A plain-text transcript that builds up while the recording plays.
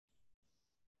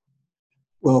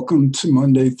Welcome to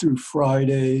Monday through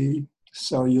Friday,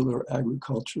 Cellular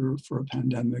Agriculture for a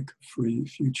Pandemic-Free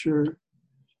Future.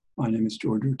 My name is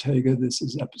George Ortega. This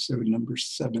is episode number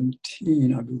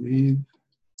 17, I believe.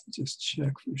 Just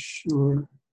check for sure.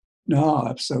 No,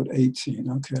 episode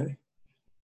 18, okay.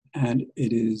 And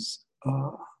it is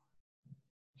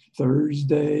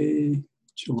Thursday,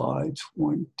 July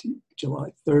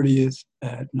 30th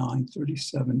at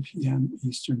 9:37 p.m.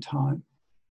 Eastern Time.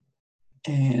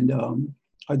 And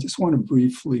I just want to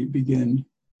briefly begin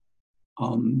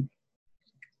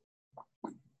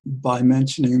by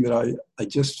mentioning that I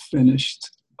just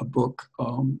finished a book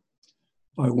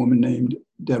by a woman named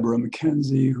Deborah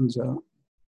McKenzie, who's a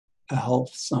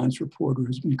health science reporter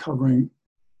who's been covering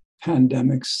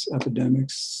pandemics,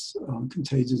 epidemics,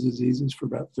 contagious diseases for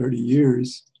about 30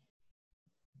 years.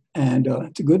 And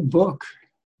it's a good book.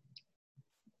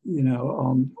 You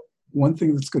know, one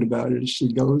thing that's good about it is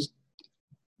she goes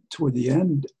toward the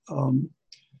end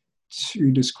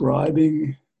to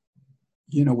describing,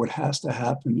 you know, what has to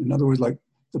happen. In other words, like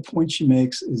the point she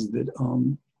makes is that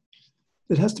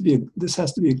this has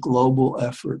to be a global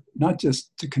effort, not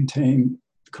just to contain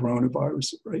the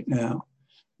coronavirus right now,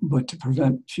 but to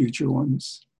prevent future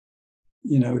ones.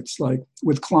 You know, it's like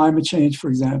with climate change, for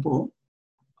example,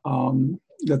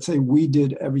 let's say we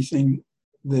did everything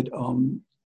that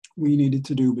we needed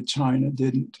to do, but China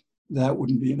didn't. That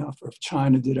wouldn't be enough. Or if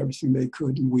China did everything they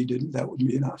could and we didn't, that wouldn't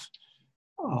be enough.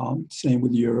 Same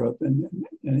with Europe and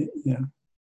you know,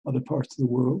 other parts of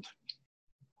the world.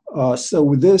 So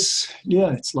with this,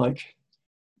 yeah, it's like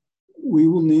we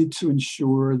will need to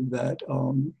ensure that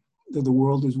that the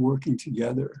world is working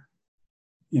together.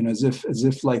 You know, as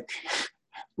if like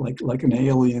an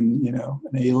alien, you know,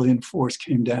 an alien force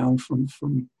came down from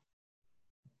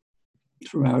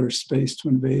outer space to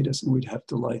invade us, and we'd have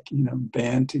to, like, you know,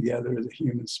 band together as a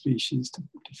human species to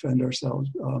defend ourselves.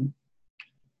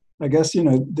 I guess, you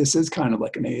know, this is kind of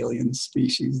like an alien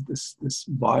species, this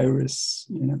virus,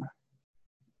 you know,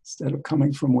 instead of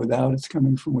coming from without, it's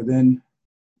coming from within.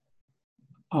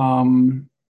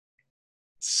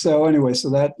 So anyway, so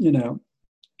that, you know,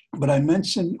 but I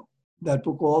mentioned that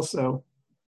book also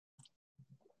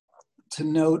to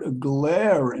note a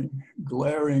glaring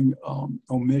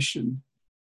omission.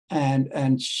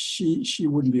 And she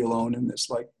wouldn't be alone in this.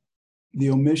 Like, the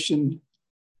omission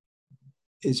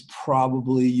is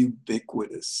probably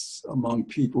ubiquitous among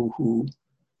people who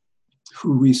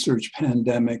research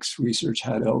pandemics, research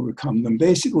how to overcome them.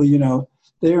 Basically, you know,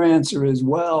 their answer is,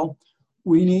 well,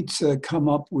 we need to come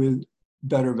up with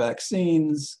better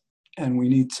vaccines, and we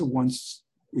need to, once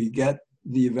we get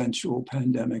the eventual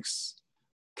pandemics,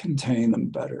 contain them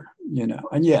better, you know.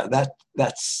 And yeah,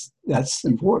 that's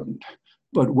important.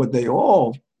 But what they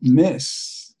all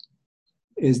miss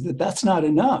is that that's not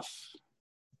enough.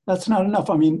 That's not enough.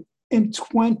 I mean, in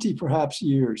 20 perhaps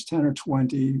years, 10 or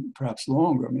 20, perhaps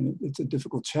longer, I mean, it's a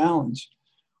difficult challenge,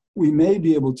 we may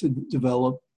be able to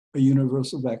develop a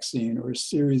universal vaccine or a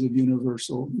series of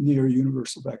near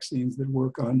universal vaccines that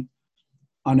work on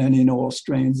any and all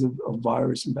strains of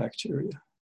virus and bacteria.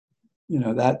 You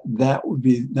know, that's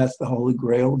the holy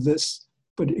grail of this.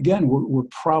 But again, we're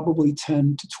probably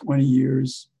 10 to 20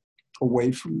 years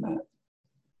away from that.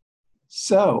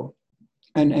 So,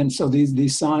 and so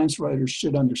these science writers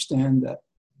should understand that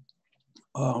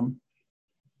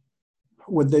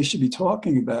what they should be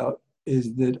talking about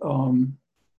is that,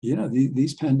 you know,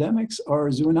 these pandemics are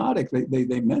zoonotic.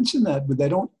 They mention that, but they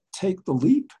don't take the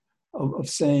leap of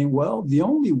saying, well, the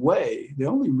only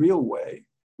real way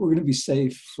we're going to be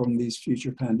safe from these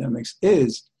future pandemics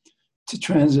is to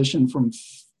transition from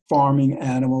farming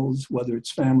animals, whether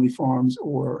it's family farms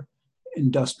or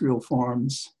industrial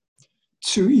farms,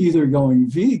 to either going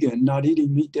vegan, not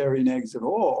eating meat, dairy, and eggs at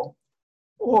all,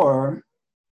 or,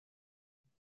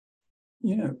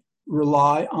 you know,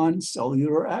 rely on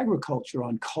cellular agriculture,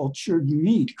 on cultured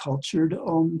meat,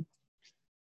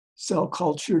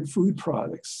 cell-cultured food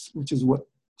products, which is what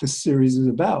this series is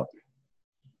about.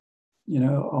 You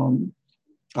know,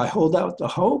 I hold out the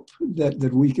hope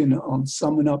that we can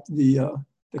summon up the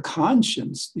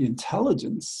conscience, the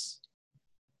intelligence,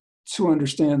 to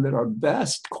understand that our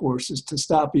best course is to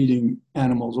stop eating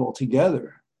animals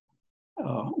altogether,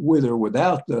 with or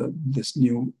without this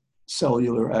new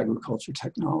cellular agriculture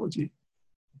technology.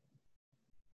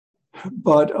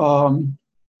 But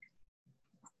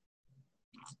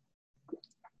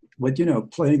you know,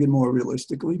 playing it more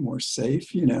realistically, more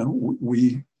safe, you know,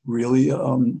 we really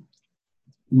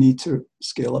need to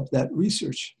scale up that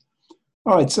research.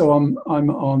 All right, so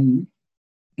I'm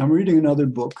reading another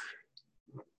book,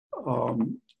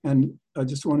 and I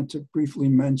just wanted to briefly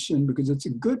mention, because it's a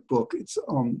good book. It's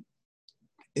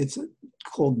It's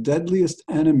called Deadliest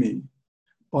Enemy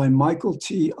by Michael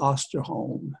T.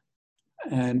 Osterholm.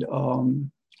 And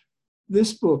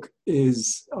this book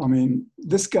is, I mean,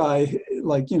 this guy,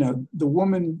 like, you know, the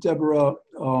woman, Deborah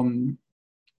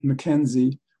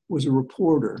McKenzie, was a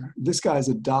reporter. This guy's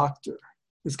a doctor.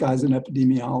 This guy's an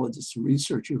epidemiologist, a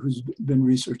researcher who's been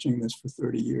researching this for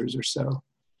 30 years or so.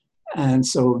 And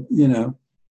so, you know,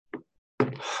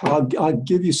 I'll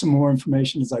give you some more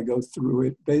information as I go through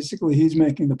it. Basically, he's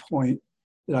making the point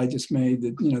that I just made,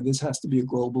 that, you know, this has to be a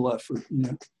global effort, you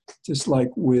know, just like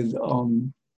with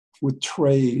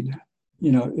trade.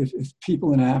 You know, if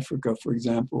people in Africa, for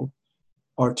example,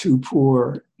 are too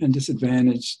poor and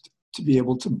disadvantaged to be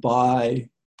able to buy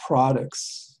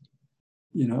products,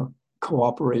 you know,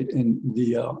 cooperate in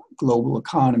the global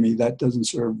economy, that doesn't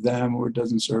serve them or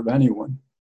doesn't serve anyone.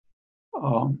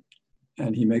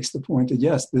 And he makes the point that,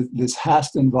 yes, this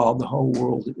has to involve the whole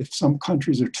world. If some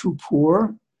countries are too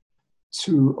poor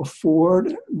to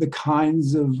afford the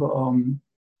kinds of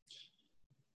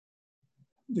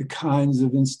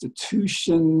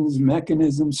institutions,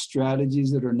 mechanisms,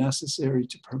 strategies that are necessary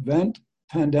to prevent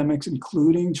pandemics,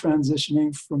 including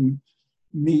transitioning from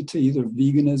meat to either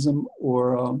veganism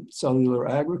or cellular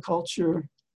agriculture,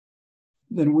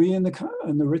 then we in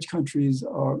the rich countries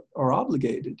are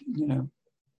obligated, you know,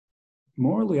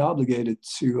 morally obligated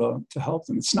to help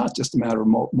them. It's not just a matter of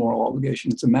moral obligation.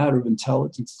 It's a matter of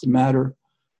intelligence. It's a matter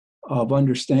of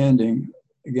understanding,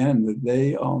 again, that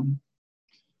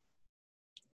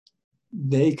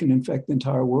they can infect the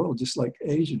entire world, just like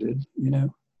Asia did, you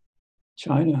know,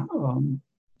 China,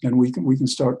 and we can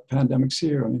start pandemics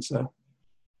here. I mean, so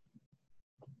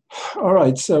all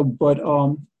right. So, but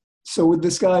so with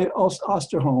this guy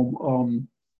Osterholm,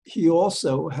 he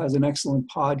also has an excellent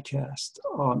podcast.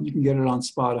 You can get it on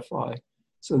Spotify.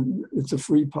 So it's a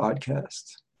free podcast.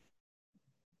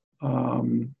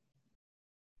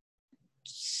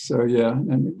 So yeah,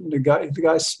 and the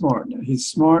guy's smart. He's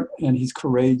smart and he's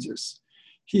courageous.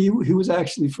 He was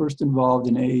actually first involved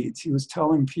in AIDS. He was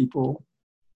telling people,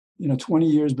 you know, 20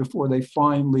 years before they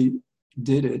finally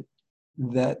did it,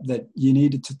 that you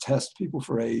needed to test people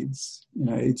for AIDS. You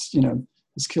know, AIDS, you know,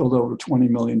 it's killed over 20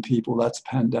 million people. That's a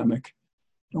pandemic.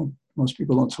 Most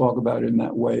people don't talk about it in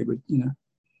that way, but, you know,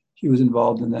 he was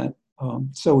involved in that.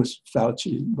 So was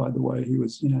Fauci, by the way. He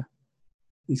was, you know,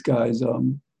 these guys,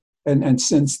 and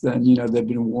since then, you know, they've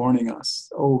been warning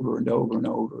us over and over and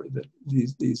over that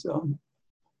these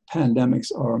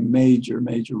pandemics are a major,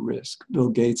 major risk. Bill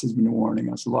Gates has been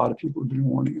warning us. A lot of people have been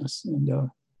warning us. And I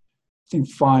think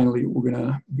finally we're going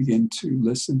to begin to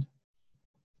listen.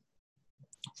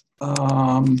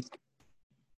 All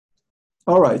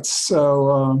right,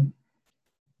 so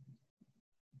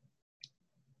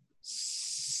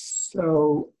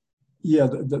yeah,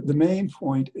 the main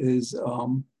point is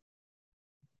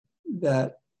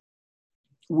that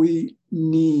we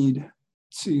need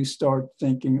to start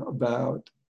thinking about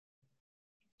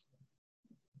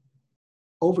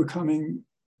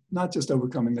not just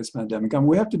overcoming this pandemic. I mean,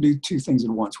 we have to do two things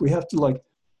at once. We have to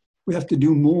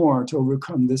do more to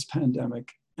overcome this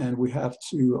pandemic, and we have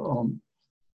to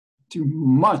do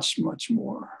much, much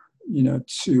more, you know,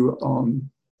 to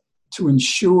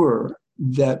ensure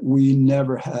that we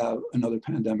never have another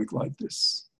pandemic like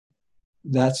this.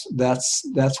 That's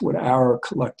what our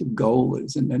collective goal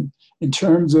is. And then in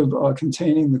terms of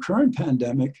containing the current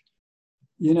pandemic,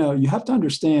 you know, you have to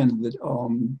understand that,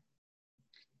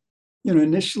 you know,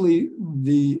 initially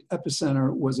the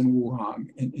epicenter was in Wuhan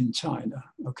in China,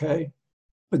 okay?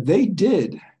 But they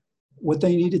did what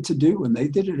they needed to do, and they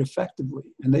did it effectively,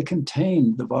 and they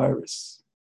contained the virus.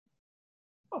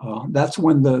 That's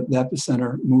when the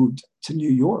epicenter moved to New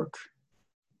York,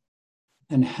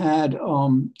 and had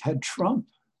Trump,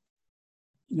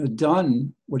 you know,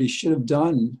 done what he should have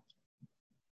done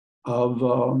of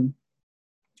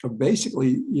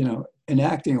basically, you know,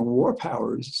 enacting a war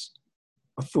powers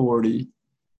authority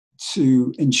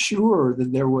to ensure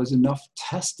that there was enough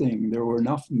testing, there were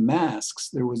enough masks,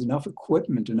 there was enough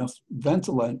equipment, enough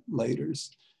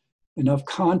ventilators, enough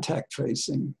contact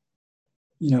tracing.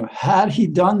 You know, had he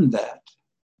done that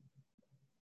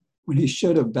when he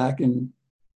should have back in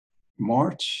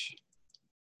March,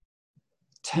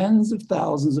 tens of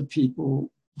thousands of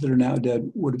people that are now dead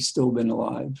would have still been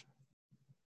alive.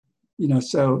 You know,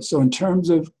 so in terms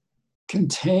of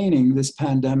containing this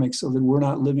pandemic so that we're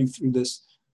not living through this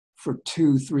for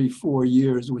 2, 3, 4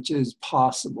 years, which is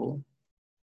possible,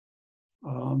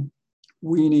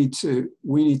 we need to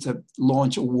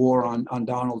launch a war on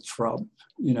Donald Trump.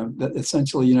 You know, that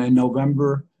essentially, you know, in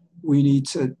November, we need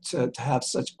to have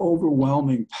such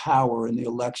overwhelming power in the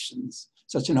elections,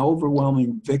 such an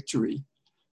overwhelming victory,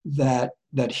 that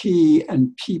he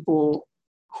and people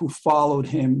who followed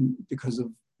him because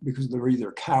they're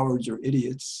either cowards or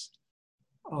idiots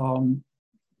no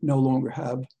longer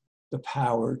have the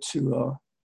power to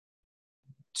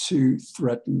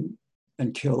threaten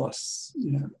and kill us,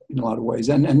 in a lot of ways.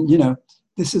 And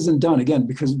this isn't done again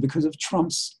because of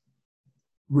Trump's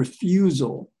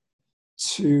refusal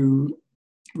to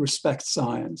respect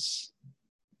science,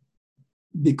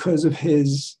 because of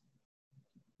his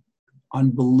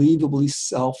unbelievably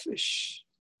selfish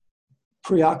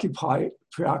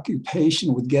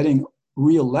preoccupation with getting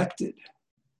reelected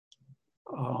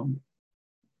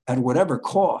at whatever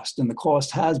cost, and the cost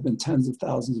has been tens of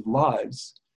thousands of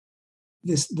lives.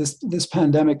 This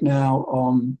pandemic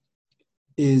now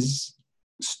is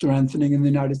strengthening in the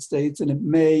United States, and it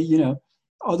may,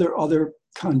 other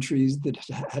countries that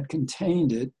had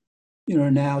contained it,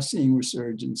 are now seeing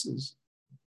resurgences.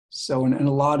 So, and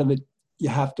a lot of it, you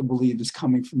have to believe, is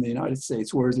coming from the United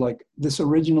States, whereas like this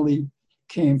originally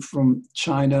came from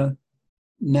China.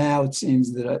 Now it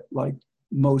seems that like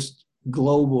most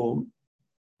global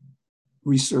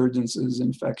resurgences,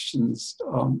 infections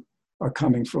are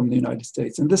coming from the United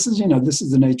States. And this is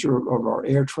the nature of our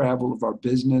air travel, of our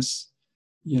business.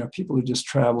 People are just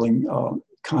traveling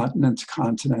continent to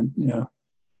continent,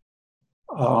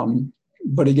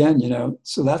 but again,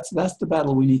 so that's the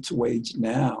battle we need to wage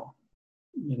now,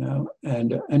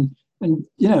 and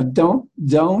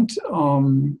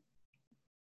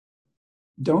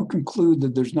don't conclude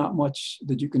that there's not much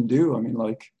that you can do. I mean,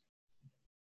 like,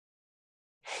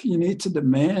 you need to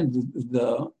demand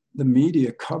the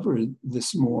media cover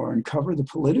this more and cover the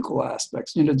political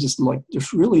aspects, just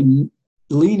really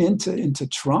lean into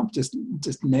Trump, just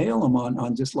nail him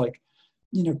on just like,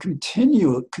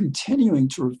 continuing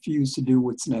to refuse to do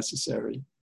what's necessary.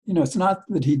 It's not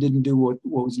that he didn't do what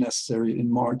was necessary in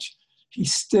March. He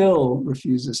still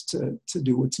refuses to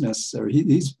do what's necessary.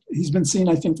 He's been seen,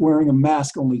 I think, wearing a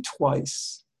mask only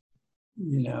twice,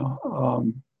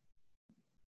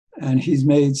 and he's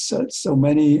made so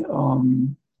many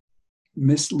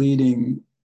misleading,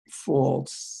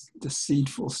 false,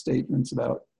 deceitful statements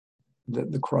about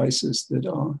the crisis that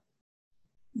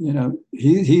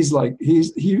he's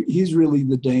really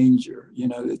the danger.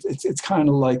 It's kind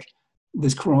of like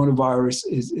this coronavirus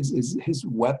is his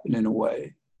weapon in a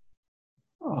way.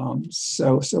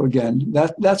 So again,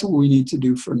 that's what we need to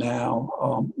do for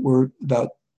now. We're about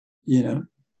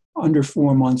under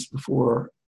 4 months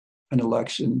before an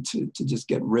election to just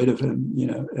get rid of him,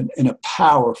 in a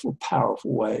powerful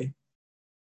way.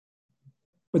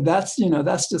 But that's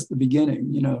just the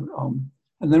beginning,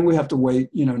 and then we have to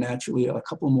wait, naturally a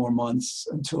couple more months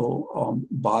until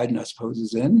Biden, I suppose,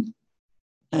 is in.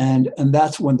 And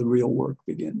that's when the real work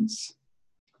begins.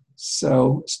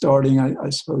 So starting, I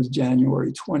suppose,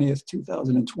 January 20th,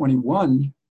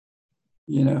 2021,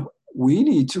 we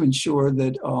need to ensure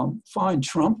that, fine,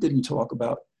 Trump didn't talk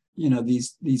about,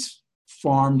 these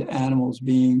farmed animals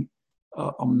being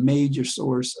a major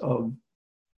source of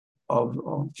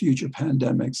future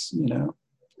pandemics.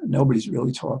 Nobody's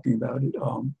really talking about it.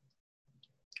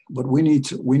 But we need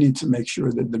to make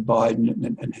sure that the Biden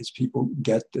and his people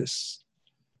get this.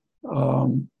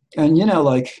 And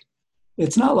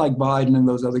it's not like Biden and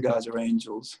those other guys are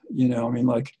angels.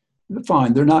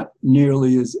 Fine, they're not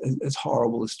nearly as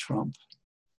horrible as Trump.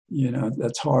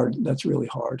 That's hard. That's really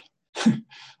hard.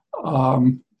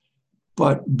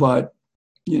 But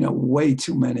way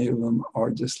too many of them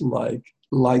are just like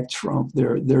Trump.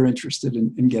 They're interested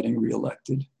in getting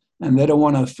reelected, and they don't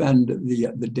want to offend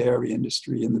the dairy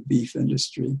industry and the beef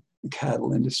industry, the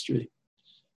cattle industry.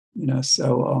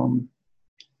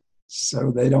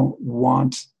 So they don't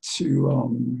want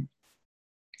to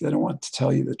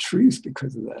tell you the truth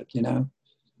because of that.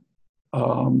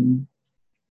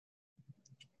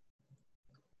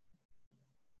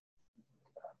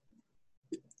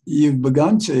 You've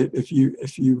begun to, if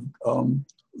you've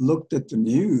looked at the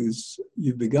news,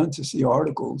 you've begun to see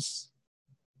articles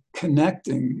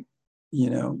connecting,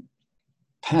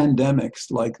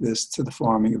 pandemics like this to the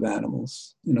farming of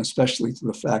animals, especially to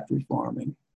the factory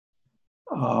farming.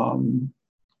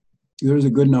 There's a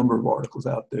good number of articles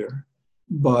out there,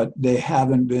 but they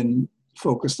haven't been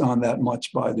focused on that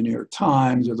much by the New York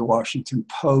Times or the Washington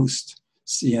Post,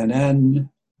 CNN,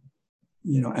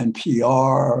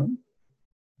 NPR,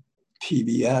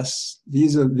 PBS.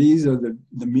 These are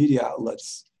the media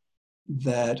outlets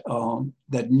that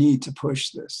need to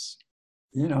push this.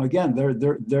 Again,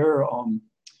 they're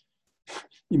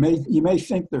you may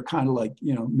think they're kind of like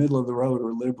middle of the road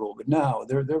or liberal, but no,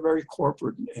 they're very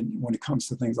corporate. And when it comes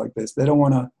to things like this, they don't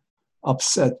want to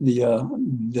upset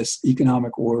this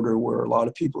economic order where a lot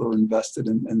of people are invested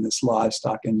in this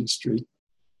livestock industry.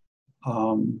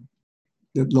 The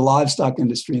livestock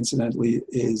industry, incidentally,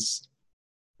 is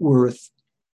worth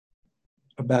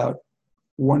about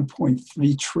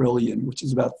 1.3 trillion, which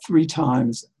is about 3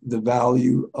 times the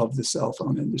value of the cell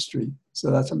phone industry.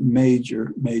 So that's a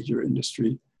major, major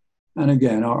industry. And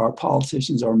again, our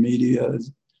politicians, our media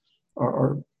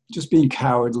are just being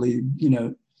cowardly, you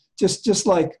know, just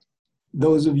like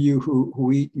those of you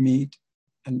who eat meat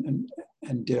and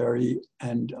dairy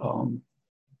and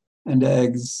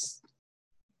eggs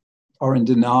are in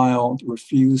denial,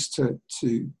 refuse to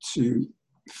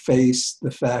face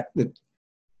the fact that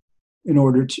in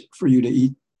order for you to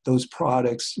eat those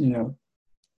products, you know,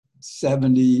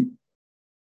 70+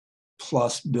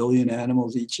 billion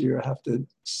animals each year have to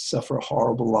suffer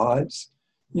horrible lives.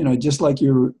 You know, just like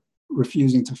you're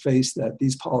refusing to face that,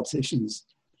 these politicians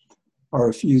are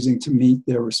refusing to meet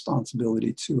their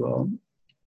responsibility to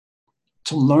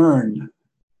learn,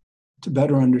 to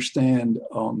better understand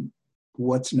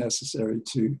what's necessary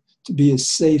to be as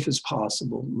safe as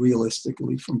possible,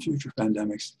 realistically, from future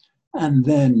pandemics, and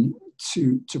then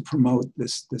to promote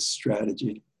this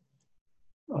strategy.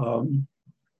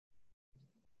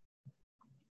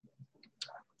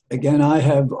 Again,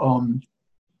 I've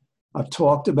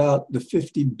talked about the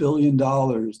 $50 billion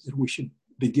that we should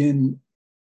begin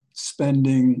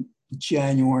spending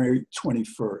January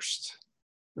 21st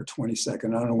or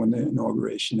 22nd. I don't know when the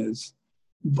inauguration is,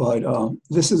 but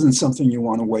this isn't something you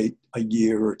want to wait a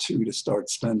year or two to start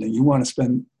spending. You want to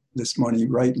spend this money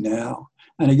right now.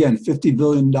 And again, $50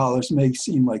 billion may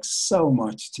seem like so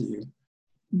much to you,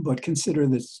 but consider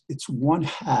this, it's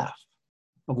 1/2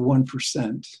 of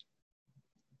 1%,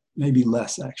 maybe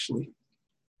less actually,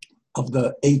 of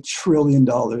the $8 trillion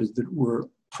that were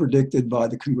predicted by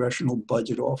the Congressional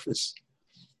Budget Office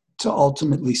to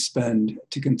ultimately spend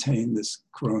to contain this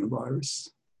coronavirus.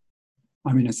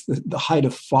 I mean, it's the height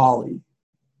of folly.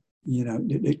 You know,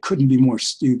 it couldn't be more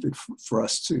stupid for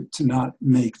us to not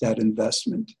make that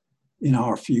investment in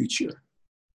our future.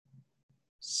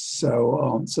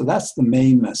 So that's the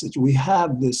main message. We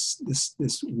have this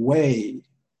way.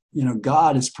 You know,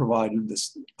 God has provided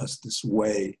us this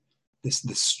way, this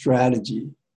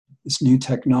strategy, this new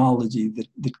technology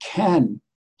that can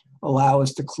allow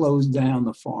us to close down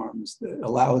the farms, that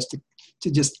allow us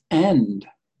to just end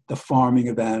the farming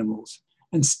of animals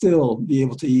and still be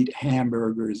able to eat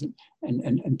hamburgers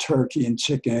and turkey and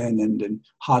chicken and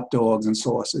hot dogs and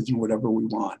sausage and whatever we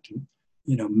want, and,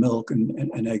 you know, milk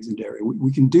and eggs and dairy.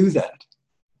 We can do that.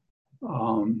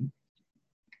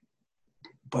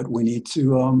 But we need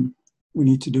to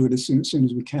do it as soon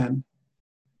as we can.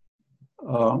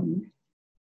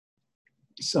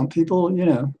 Some people, you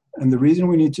know, and the reason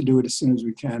we need to do it as soon as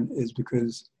we can is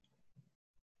because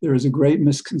there is a great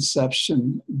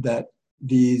misconception that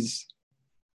these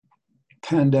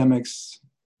pandemics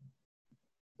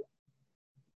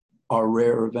are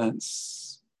rare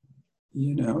events.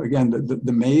 You know, again,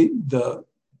 the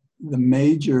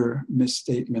major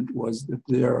misstatement was that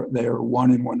they are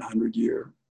 1 in 100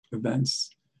 year events,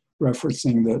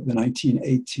 referencing the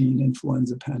 1918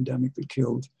 influenza pandemic that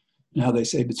killed, now they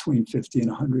say, between 50 and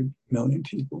 100 million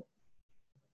people.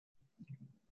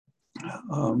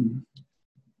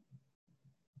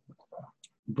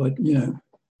 But, you know,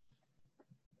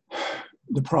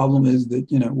 the problem is that,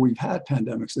 you know, we've had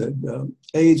pandemics.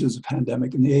 AIDS was a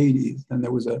pandemic in the 80s, and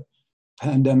there was a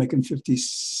pandemic in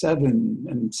 57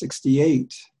 and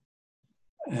 68.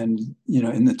 And, you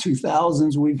know, in the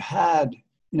 2000s, we've had,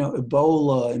 you know,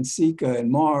 Ebola and Zika and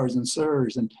MARS and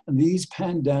SARS, and these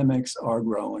pandemics are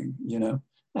growing, you know.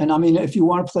 And I mean, if you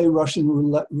want to play Russian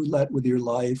roulette with your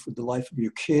life, with the life of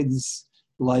your kids,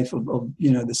 life of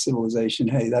you know, the civilization,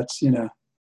 hey, that's, you know,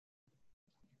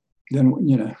 then,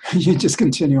 you know, you just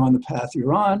continue on the path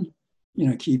you're on, you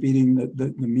know, keep eating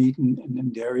the meat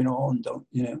and dairy and all, and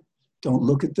don't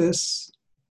look at this.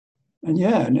 And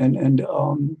yeah, and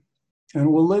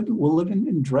we'll live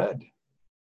in dread.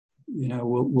 You know,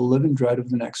 we'll live in dread of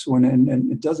the next one,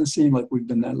 and it doesn't seem like we've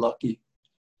been that lucky.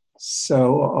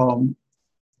 So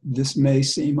this may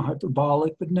seem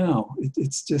hyperbolic, but no,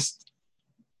 it's just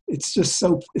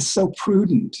so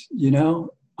prudent. You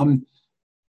know,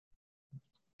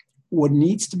 what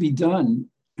needs to be done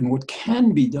and what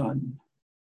can be done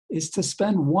is to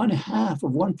spend 1/2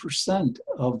 of 1%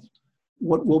 of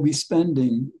what we'll be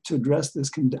spending to address this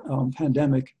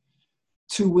pandemic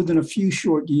to, within a few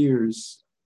short years,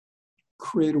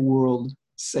 create a world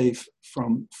safe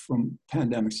from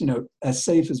pandemics, you know, as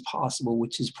safe as possible,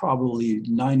 which is probably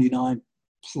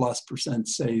 99+%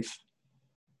 safe.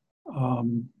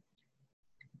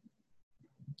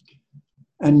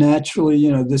 And naturally,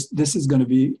 you know, this is going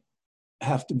to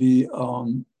have to be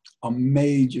a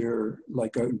major,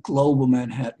 like a global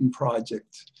Manhattan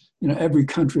project. You know, every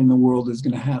country in the world is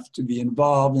going to have to be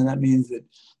involved, and that means that,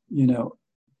 you know,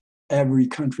 every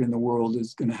country in the world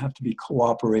is going to have to be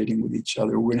cooperating with each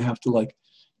other. We're going to have to like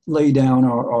lay down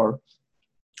our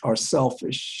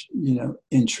selfish, you know,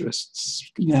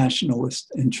 interests,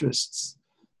 nationalist interests,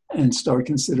 and start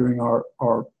considering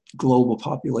our global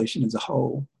population as a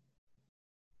whole.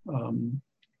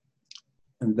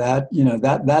 And that, you know,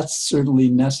 that's certainly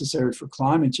necessary for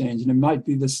climate change. And it might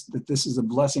be that this is a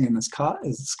blessing in the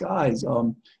skies.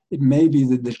 It may be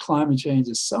that climate change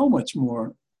is so much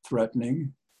more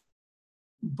threatening,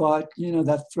 but, you know,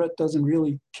 that threat doesn't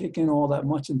really kick in all that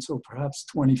much until perhaps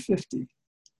 2050.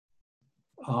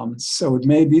 So it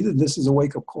may be that this is a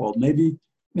wake-up call. Maybe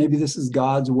this is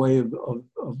God's way of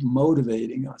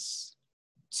motivating us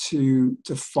to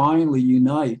finally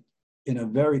unite in a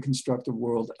very constructive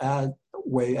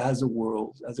way as a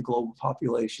world, as a global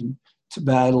population, to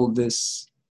battle this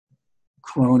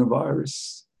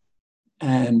coronavirus.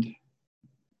 And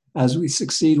as we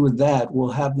succeed with that,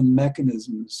 we'll have the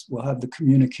mechanisms, we'll have the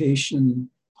communication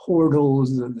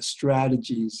portals, the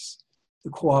strategies,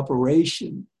 the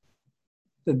cooperation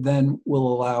that then will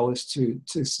allow us to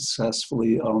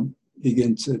successfully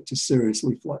begin to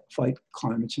seriously fight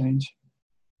climate change.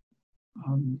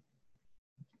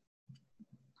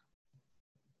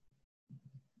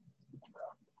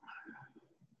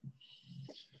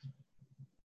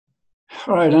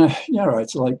 All right, yeah, all right.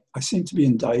 So like, I seem to be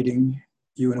indicting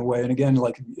you in a way. And again,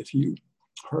 like if you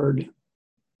heard,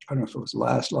 I don't know if it was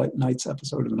last night's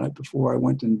episode or the night before, I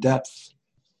went in depth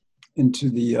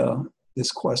into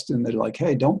this question that like,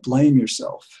 hey, don't blame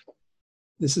yourself.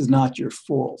 This is not your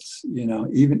fault. You know,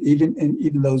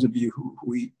 even those of you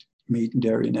who eat meat and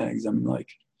dairy and eggs. I mean, like,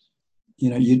 you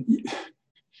know,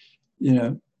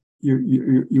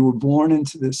 you were born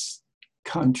into this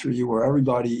country where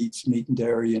everybody eats meat and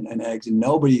dairy and eggs, and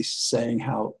nobody's saying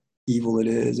how evil it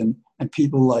is. And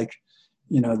people like,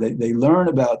 you know, they learn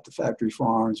about the factory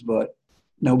farms, but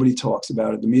nobody talks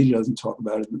about it. The media doesn't talk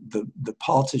about it. The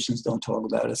politicians don't talk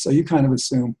about it. So you kind of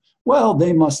assume, well,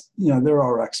 they must, you know, they're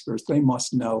our experts. They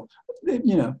must know.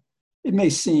 You know, it may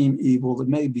seem evil. It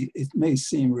may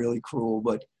seem really cruel,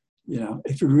 but, you know,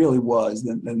 if it really was,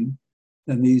 then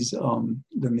these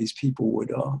people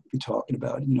would be talking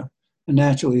about it, you know. And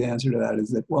naturally, the answer to that is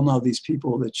that, well, no, these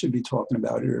people that should be talking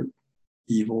about it are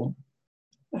evil.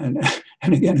 And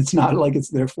again, it's not like it's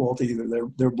their fault either.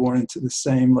 They're born into the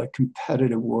same like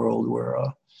competitive world where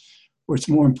it's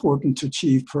more important to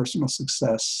achieve personal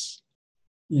success,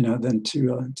 you know, than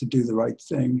to do the right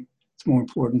thing. It's more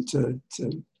important to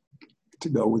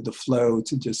go with the flow,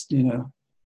 to just, you know,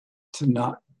 to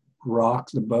not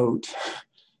rock the boat.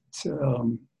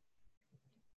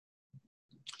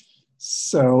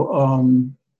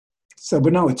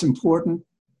 But no, it's important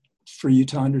for you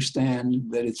to understand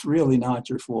that it's really not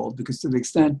your fault, because to the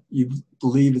extent you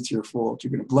believe it's your fault,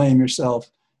 you're going to blame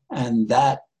yourself, and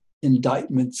that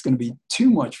indictment's going to be too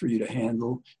much for you to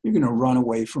handle. You're going to run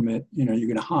away from it. You know, you're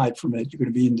going to hide from it. You're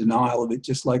going to be in denial of it,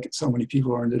 just like so many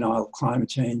people are in denial of climate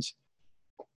change.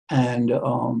 And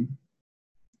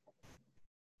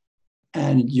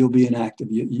you'll be inactive.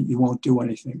 You won't do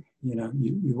anything. You know,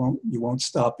 you won't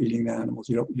stop eating the animals.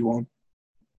 You won't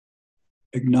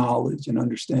acknowledge and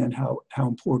understand how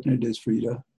important it is for you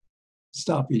to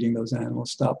stop eating those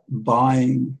animals, stop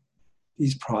buying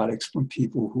these products from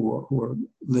people who are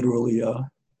literally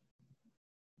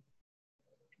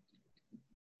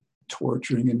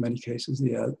torturing, in many cases,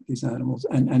 these animals,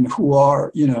 and who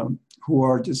are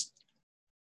just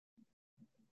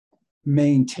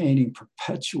maintaining,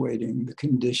 perpetuating the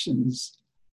conditions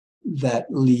that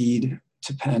lead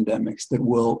to pandemics, that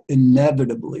will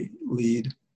inevitably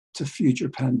lead to future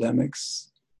pandemics,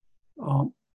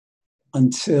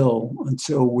 until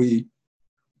we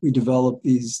develop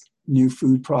these new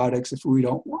food products, if we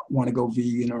don't want to go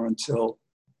vegan, or until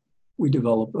we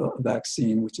develop a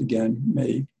vaccine, which again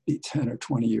may be 10 or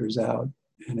 20 years out.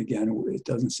 And again, it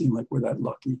doesn't seem like we're that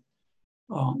lucky.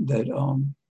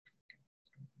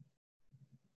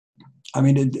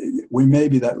 We may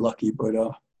be that lucky, but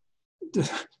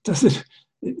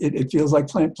it feels like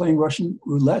playing Russian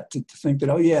roulette to think that,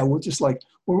 oh yeah, we'll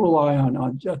rely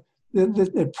on just,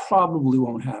 it probably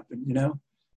won't happen, you know.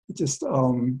 It just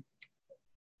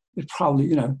it probably,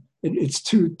 you know, it's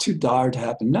too dire to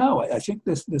happen. No, I think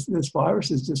this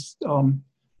virus is just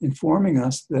informing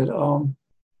us that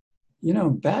you know,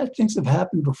 bad things have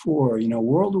happened before. You know,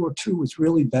 World War II was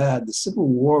really bad. The Civil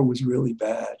War was really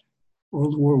bad.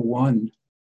 World War I.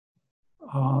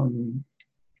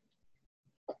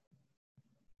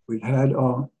 We've had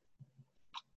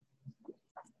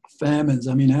famines.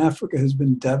 I mean, Africa has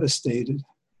been devastated,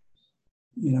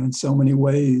 you know, in so many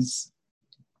ways.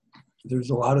 There's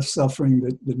a lot of suffering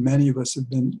that many of us have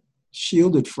been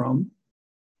shielded from.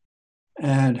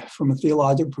 And from a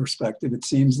theological perspective, it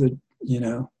seems that, you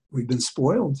know, we've been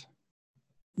spoiled.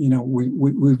 You know,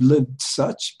 we've lived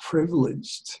such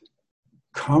privileged,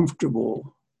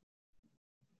 comfortable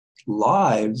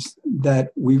lives that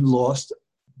we've lost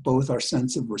both our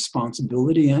sense of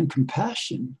responsibility and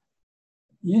compassion.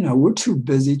 You know, we're too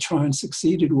busy trying to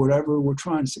succeed at whatever we're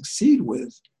trying to succeed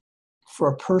with for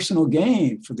our personal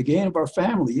gain, for the gain of our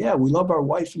family. Yeah, we love our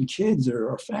wife and kids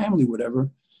or our family, whatever,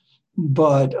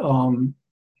 but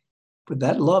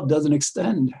that love doesn't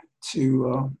extend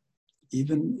to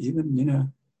even you know,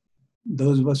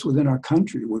 those of us within our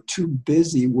country. We're too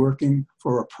busy working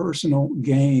for a personal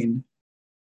gain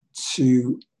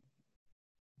to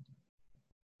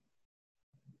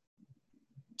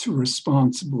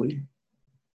responsibly,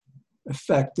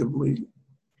 effectively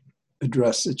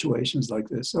address situations like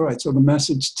this. All right, so the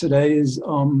message today is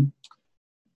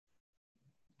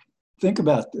think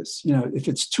about this. You know, if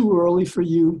it's too early for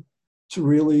you to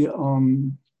really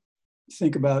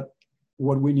think about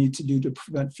what we need to do to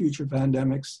prevent future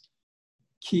pandemics,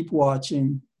 keep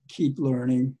watching, keep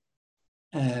learning,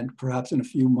 and perhaps in a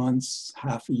few months,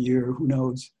 half a year, who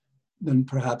knows, then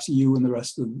perhaps you and the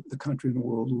rest of the country and the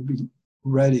world will be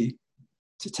ready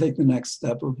to take the next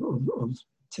step of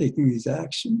taking these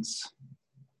actions.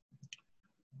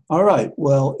 All right,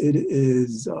 well, it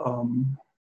is,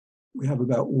 we have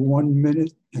about 1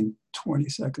 minute and 20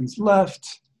 seconds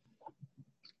left.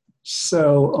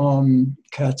 So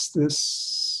catch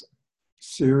this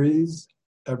series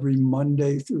every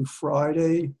Monday through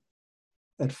Friday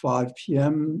at 5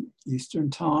 p.m. Eastern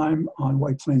Time on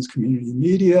White Plains Community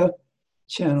Media,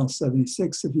 channel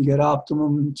 76 if you get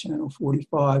Optimum, channel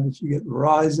 45 if you get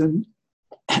Verizon.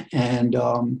 And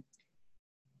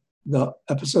the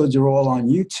episodes are all on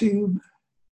YouTube.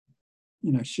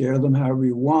 You know, share them however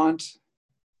you want.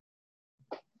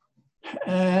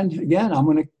 And again, I'm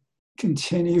going to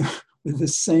continue with the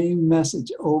same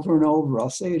message over and over. I'll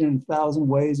say it in 1,000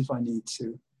 ways if I need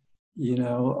to, you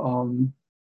know,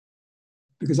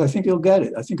 because I think you'll get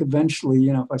it. I think eventually,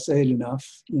 you know, if I say it enough,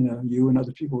 you know, you and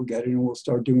other people will get it and we'll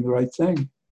start doing the right thing.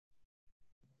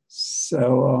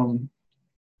 So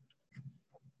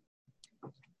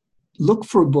look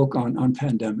for a book on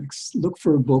pandemics. Look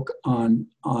for a book on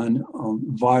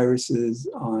viruses,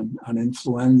 on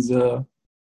influenza,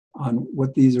 on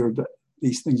what these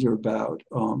things are about,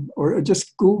 or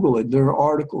just Google it. There are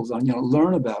articles on, you know,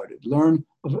 learn about it,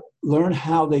 learn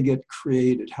how they get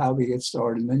created, how they get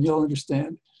started, and then you'll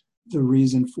understand the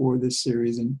reason for this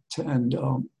series and to end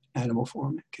animal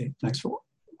farming. Okay, thanks for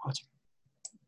watching.